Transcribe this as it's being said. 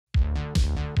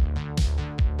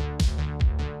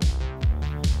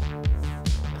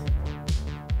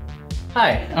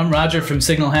Hi, I'm Roger from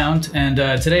Signal Hound, and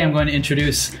today I'm going to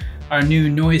introduce our new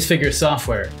noise figure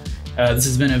software. This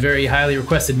has been a very highly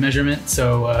requested measurement,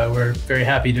 so we're very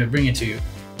happy to bring it to you.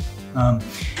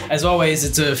 As always,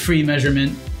 it's a free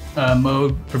measurement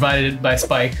mode provided by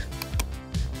Spike,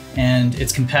 and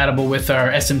it's compatible with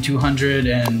our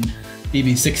SM200 and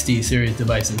BB60 series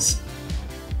devices.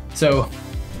 So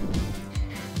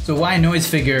why noise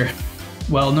figure?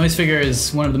 Well, noise figure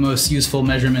is one of the most useful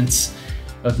measurements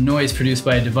of noise produced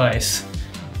by a device.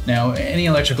 Now, any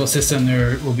electrical system,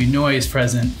 there will be noise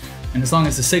present, and as long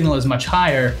as the signal is much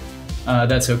higher,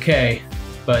 that's okay.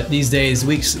 But these days,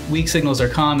 weak signals are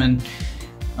common.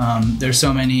 There's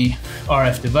so many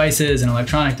RF devices and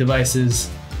electronic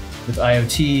devices with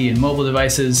IoT and mobile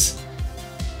devices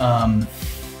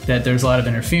that there's a lot of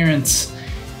interference.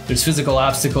 There's physical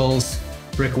obstacles,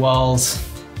 brick walls,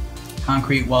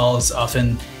 concrete walls.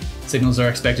 Often signals are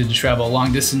expected to travel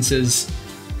long distances.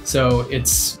 So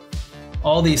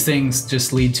all these things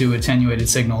just lead to attenuated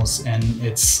signals, and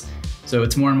it's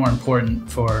more and more important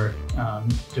for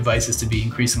devices to be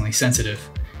increasingly sensitive.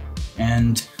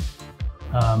 And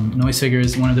noise figure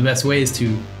is one of the best ways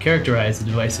to characterize the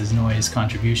device's noise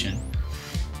contribution.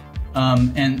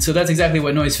 And so that's exactly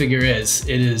what noise figure is.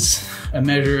 It is a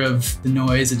measure of the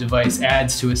noise a device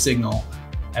adds to a signal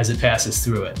as it passes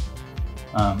through it.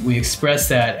 We express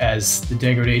that as the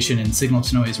degradation in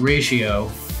signal-to-noise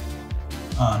ratio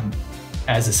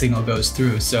as the signal goes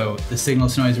through. So the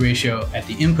signal-to-noise ratio at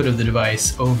the input of the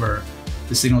device over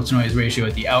the signal-to-noise ratio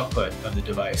at the output of the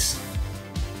device.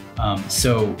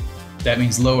 So that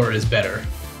means lower is better,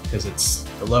 because it's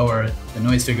the lower the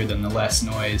noise figure, then the less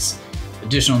noise,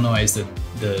 additional noise that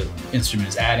the instrument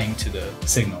is adding to the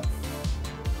signal.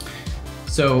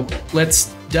 So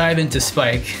let's dive into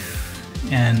Spike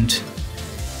and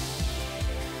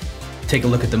take a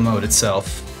look at the mode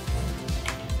itself.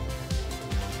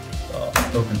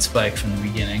 I'll open Spike from the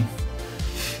beginning.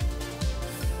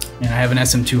 And I have an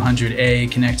SM200A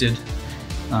connected,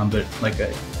 but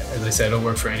as I said, it'll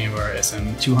work for any of our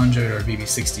SM200 or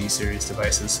BB60 series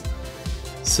devices.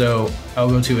 So I'll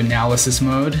go to analysis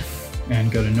mode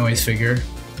and go to noise figure.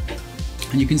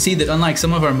 And you can see that unlike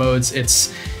some of our modes,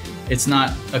 it's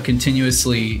not a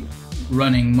continuously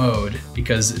running mode,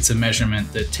 because it's a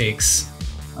measurement that takes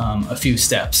a few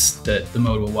steps that the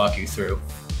mode will walk you through.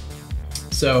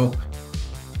 So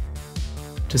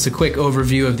just a quick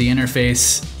overview of the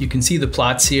interface. You can see the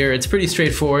plots here. It's pretty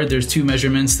straightforward. There's two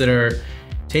measurements that are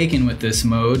taken with this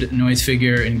mode, noise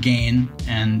figure and gain,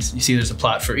 and you see there's a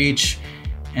plot for each,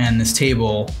 and this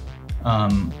table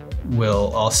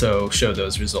will also show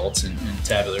those results in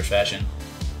tabular fashion.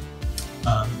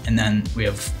 And then we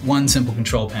have one simple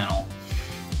control panel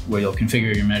where you'll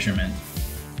configure your measurement.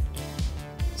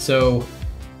 So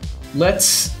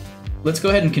let's go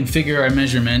ahead and configure our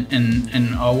measurement,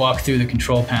 and I'll walk through the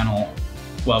control panel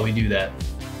while we do that.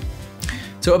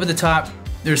 So up at the top,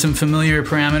 there's some familiar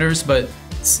parameters, but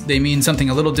they mean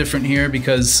something a little different here,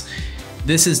 because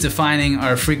this is defining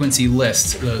our frequency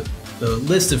list, the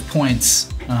list of points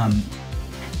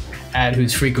at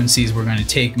whose frequencies we're going to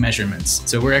take measurements.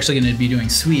 So we're actually going to be doing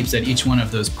sweeps at each one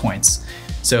of those points.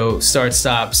 So start,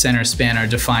 stop, center, span are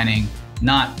defining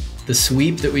not the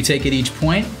sweep that we take at each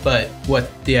point, but what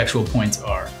the actual points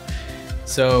are.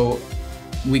 So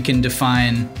we can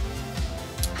define,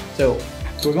 so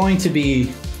we're going to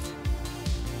be,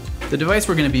 the device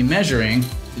we're going to be measuring,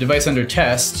 the device under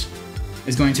test,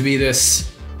 is going to be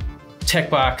this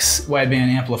TechBox wideband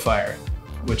amplifier,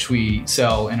 which we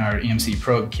sell in our EMC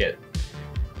probe kit,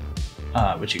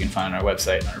 which you can find on our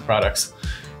website and our products.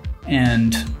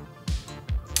 And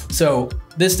so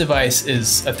this device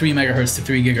is a 3 megahertz to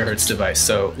 3 gigahertz device.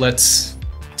 So let's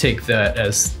take that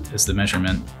as the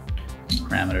measurement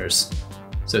parameters.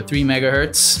 So 3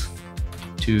 megahertz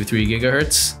to 3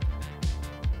 gigahertz.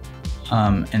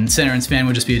 And center and span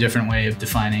would just be a different way of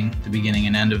defining the beginning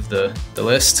and end of the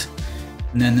list.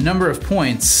 And then the number of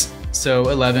points, so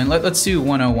 11, let's do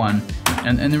 101.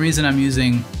 And the reason I'm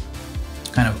using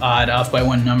kind of odd off by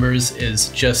one numbers is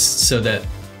just so that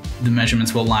the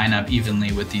measurements will line up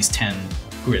evenly with these 10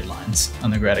 grid lines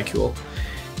on the graticule.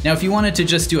 Now, if you wanted to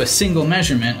just do a single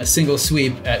measurement, a single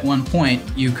sweep at one point,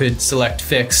 you could select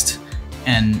fixed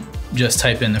and just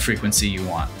type in the frequency you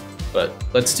want. But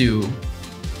let's do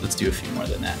a few more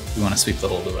than that. We want to sweep the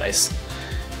whole device.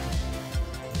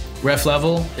 Ref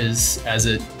level is as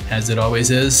it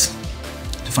always is.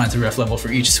 Defines the ref level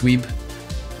for each sweep.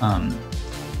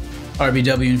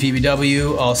 RBW and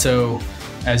VBW also,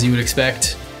 as you would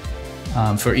expect,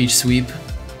 for each sweep.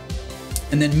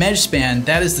 And then mesh span,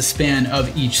 that is the span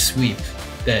of each sweep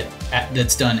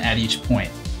that's done at each point.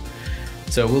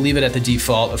 So we'll leave it at the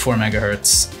default of 4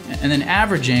 megahertz. And then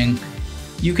averaging,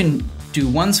 you can do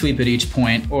one sweep at each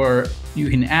point, or you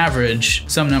can average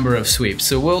some number of sweeps.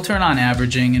 So we'll turn on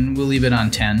averaging and we'll leave it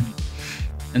on 10.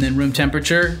 And then room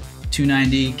temperature,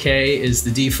 290 K is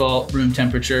the default room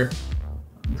temperature,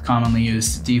 commonly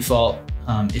used default.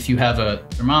 If you have a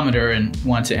thermometer and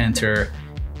want to enter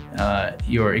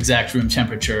your exact room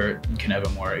temperature, you can have a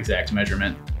more exact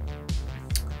measurement.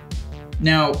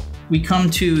 Now we come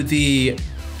to the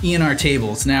ENR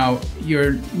tables. Now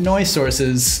your noise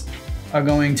sources are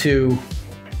going to,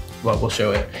 well, we'll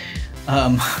show it.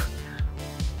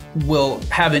 We'll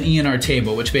have an ENR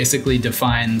table, which basically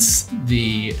defines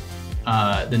the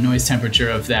noise temperature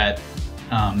of that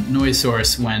noise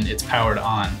source when it's powered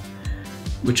on,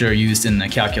 which are used in the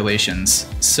calculations.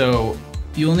 So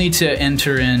you'll need to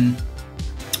enter in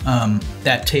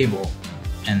that table,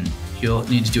 and you'll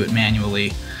need to do it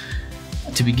manually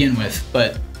to begin with.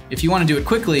 But if you want to do it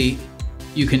quickly,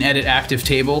 you can edit active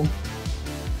table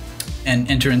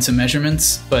and enter in some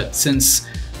measurements. But since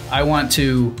I want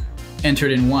to enter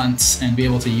it in once and be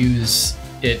able to use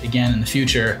it again in the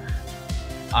future,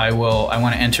 I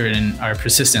want to enter it in our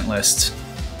persistent list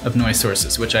of noise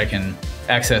sources, which I can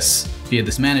access via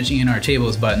this Manage ENR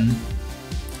Tables button.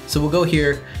 So we'll go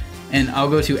here and I'll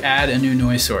go to add a new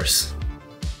noise source.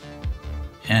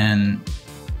 And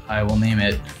I will name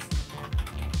it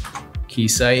key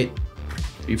site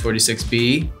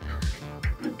 346B.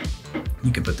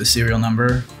 You can put the serial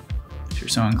number if you're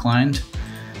so inclined.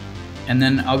 And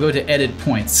then I'll go to edit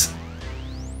points.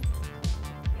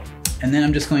 And then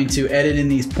I'm just going to edit in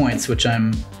these points, which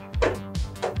in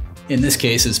this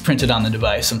case is printed on the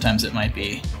device. Sometimes it might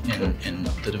be in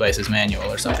the device's manual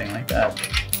or something like that.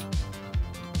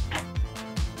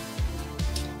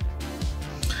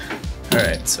 All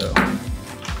right, so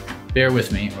bear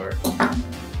with me or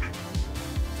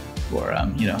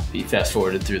be fast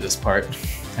forwarded through this part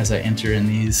as I enter in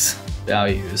these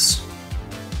values.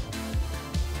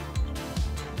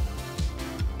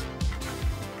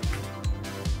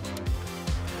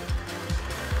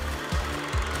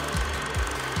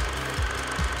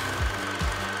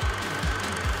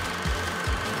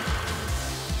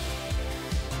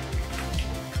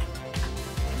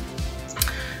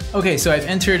 Okay, so I've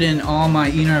entered in all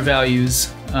my ENR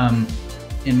values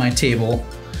in my table,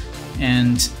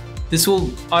 and this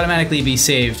will automatically be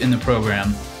saved in the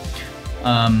program.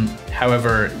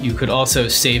 However, you could also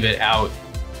save it out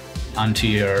onto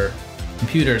your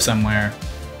computer somewhere.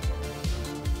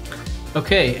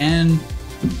 Okay, and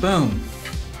boom.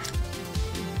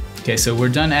 Okay, so we're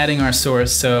done adding our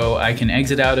source, so I can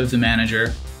exit out of the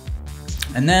manager.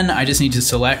 And then I just need to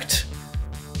select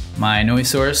my noise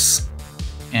source,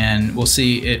 and we'll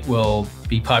see it will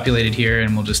be populated here,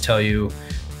 and we'll just tell you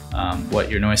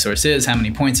what your noise source is, how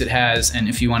many points it has, and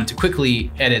if you wanted to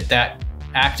quickly edit that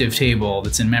active table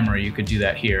that's in memory, you could do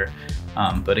that here.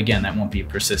 But again, that won't be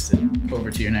persistent over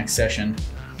to your next session.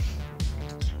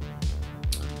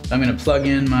 So I'm going to plug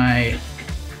in my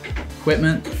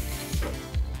equipment.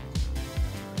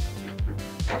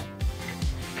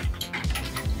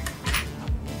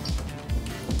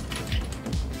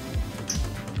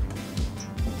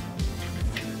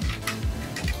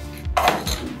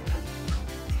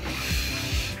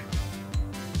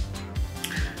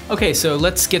 Okay, so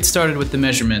let's get started with the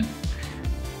measurement.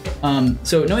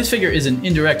 So noise figure is an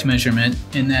indirect measurement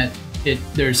in that it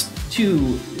measures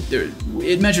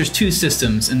two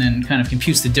systems and then kind of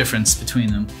computes the difference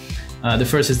between them. The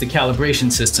first is the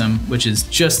calibration system, which is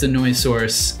just the noise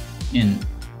source in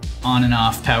on and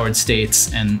off powered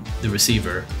states and the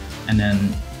receiver. And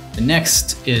then the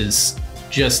next is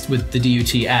just with the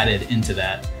DUT added into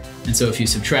that. And so if you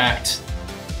subtract,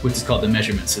 which is called the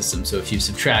measurement system. So if you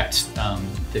subtract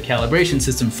the calibration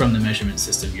system from the measurement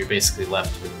system, you're basically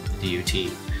left with the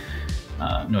DUT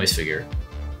noise figure,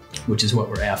 which is what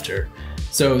we're after.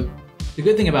 So the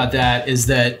good thing about that is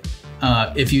that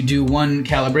if you do one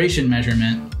calibration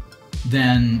measurement,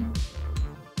 then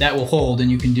that will hold,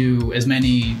 and you can do as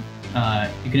many,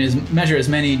 measure as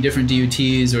many different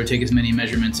DUTs or take as many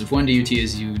measurements of one DUT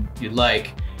as you'd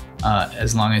like,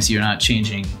 as long as you're not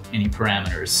changing any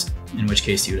parameters, in which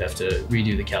case you'd have to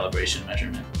redo the calibration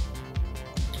measurement.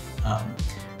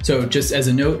 So just as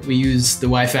a note, we use the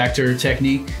Y-factor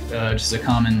technique, which is a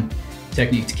common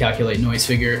technique to calculate noise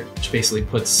figure, which basically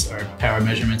puts our power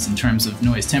measurements in terms of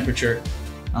noise temperature.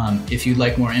 If you'd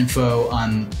like more info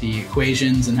on the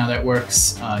equations and how that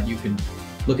works, you could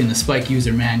look in the Spike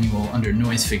user manual under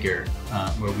noise figure,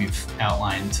 where we've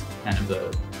outlined kind of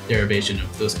the derivation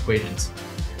of those equations.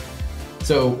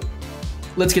 So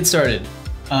let's get started.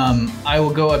 I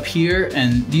will go up here,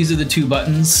 and these are the two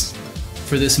buttons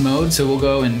for this mode, so we'll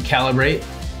go and calibrate,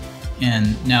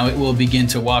 and now it will begin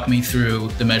to walk me through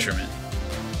the measurement.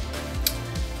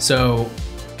 So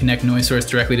connect noise source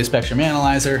directly to spectrum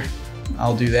analyzer.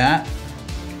 I'll do that.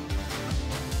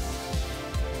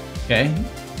 Okay,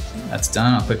 that's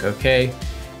done. I'll click OK.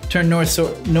 Turn noise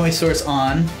source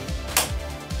on.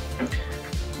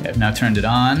 I've now turned it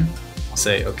on. I'll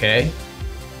say OK.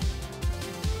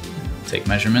 Take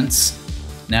measurements.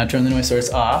 Now turn the noise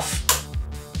source off.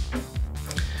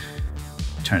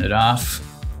 Turn it off.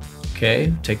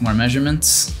 Okay, take more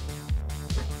measurements.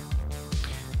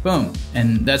 Boom,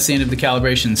 and that's the end of the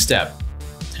calibration step.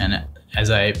 And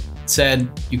as I said,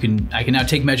 I can now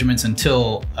take measurements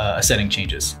until a setting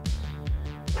changes.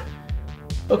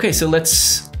 Okay, so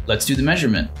let's do the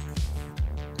measurement.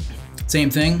 Same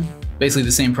thing, basically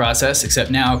the same process,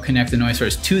 except now connect the noise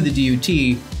source to the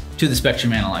DUT to the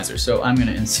spectrum analyzer. So I'm going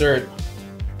to insert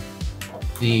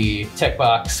the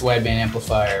TechBox wideband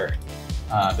amplifier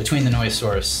between the noise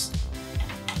source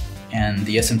and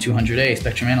the SM200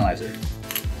 spectrum analyzer.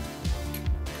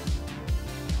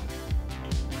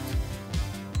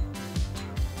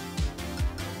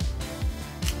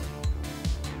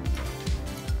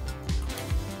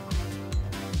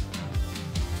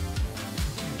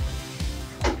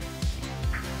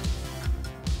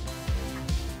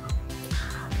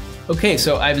 Okay,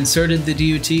 so I've inserted the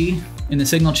DUT in the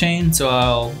signal chain, so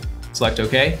I'll select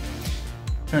OK.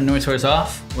 Turn noise source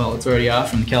off. Well, it's already off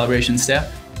from the calibration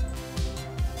step.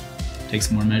 Take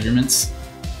some more measurements.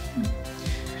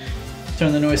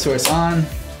 Turn the noise source on.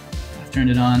 I've turned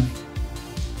it on.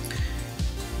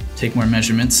 Take more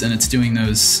measurements, and it's doing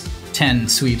those 10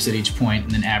 sweeps at each point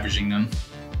and then averaging them.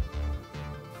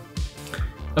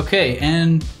 Okay,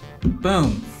 and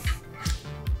boom.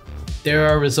 There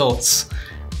are results.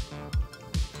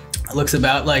 It looks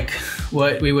about like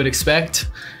what we would expect.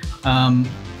 You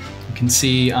can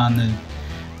see on the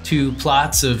two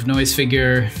plots of noise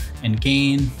figure and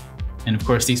gain. And of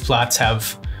course, these plots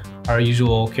have our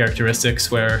usual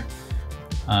characteristics where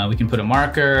we can put a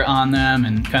marker on them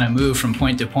and kind of move from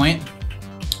point to point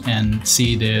and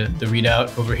see the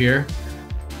readout over here.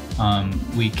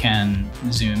 We can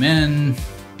zoom in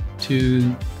to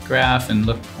the graph and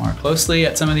look more closely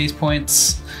at some of these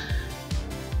points.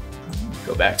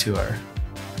 Go back to our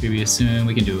previous zoom.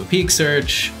 We can do a peak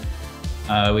search.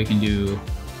 We can do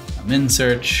a min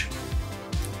search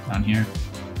down here,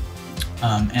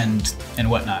 and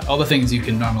whatnot. All the things you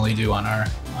can normally do on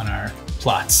our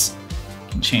plots.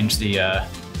 You can change the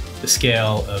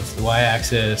scale of the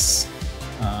y-axis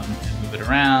and move it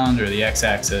around, or the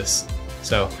x-axis.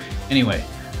 So anyway,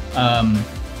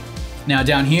 now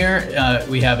down here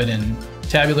we have it in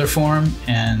tabular form,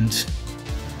 and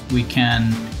we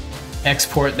can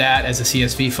export that as a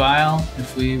CSV file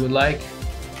if we would like.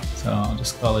 So I'll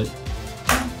just call it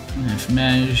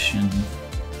mesh and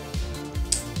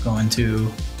go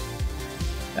into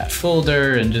that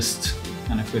folder and just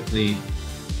kind of quickly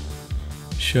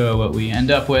show what we end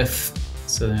up with.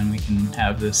 So then we can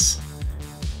have this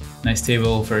nice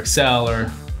table for Excel or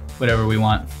whatever we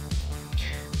want.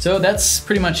 So that's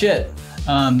pretty much it.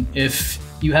 If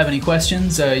you have any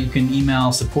questions, you can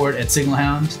email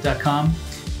support@signalhound.com.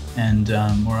 And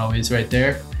we're always right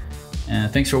there.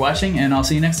 Thanks for watching, and I'll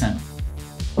see you next time.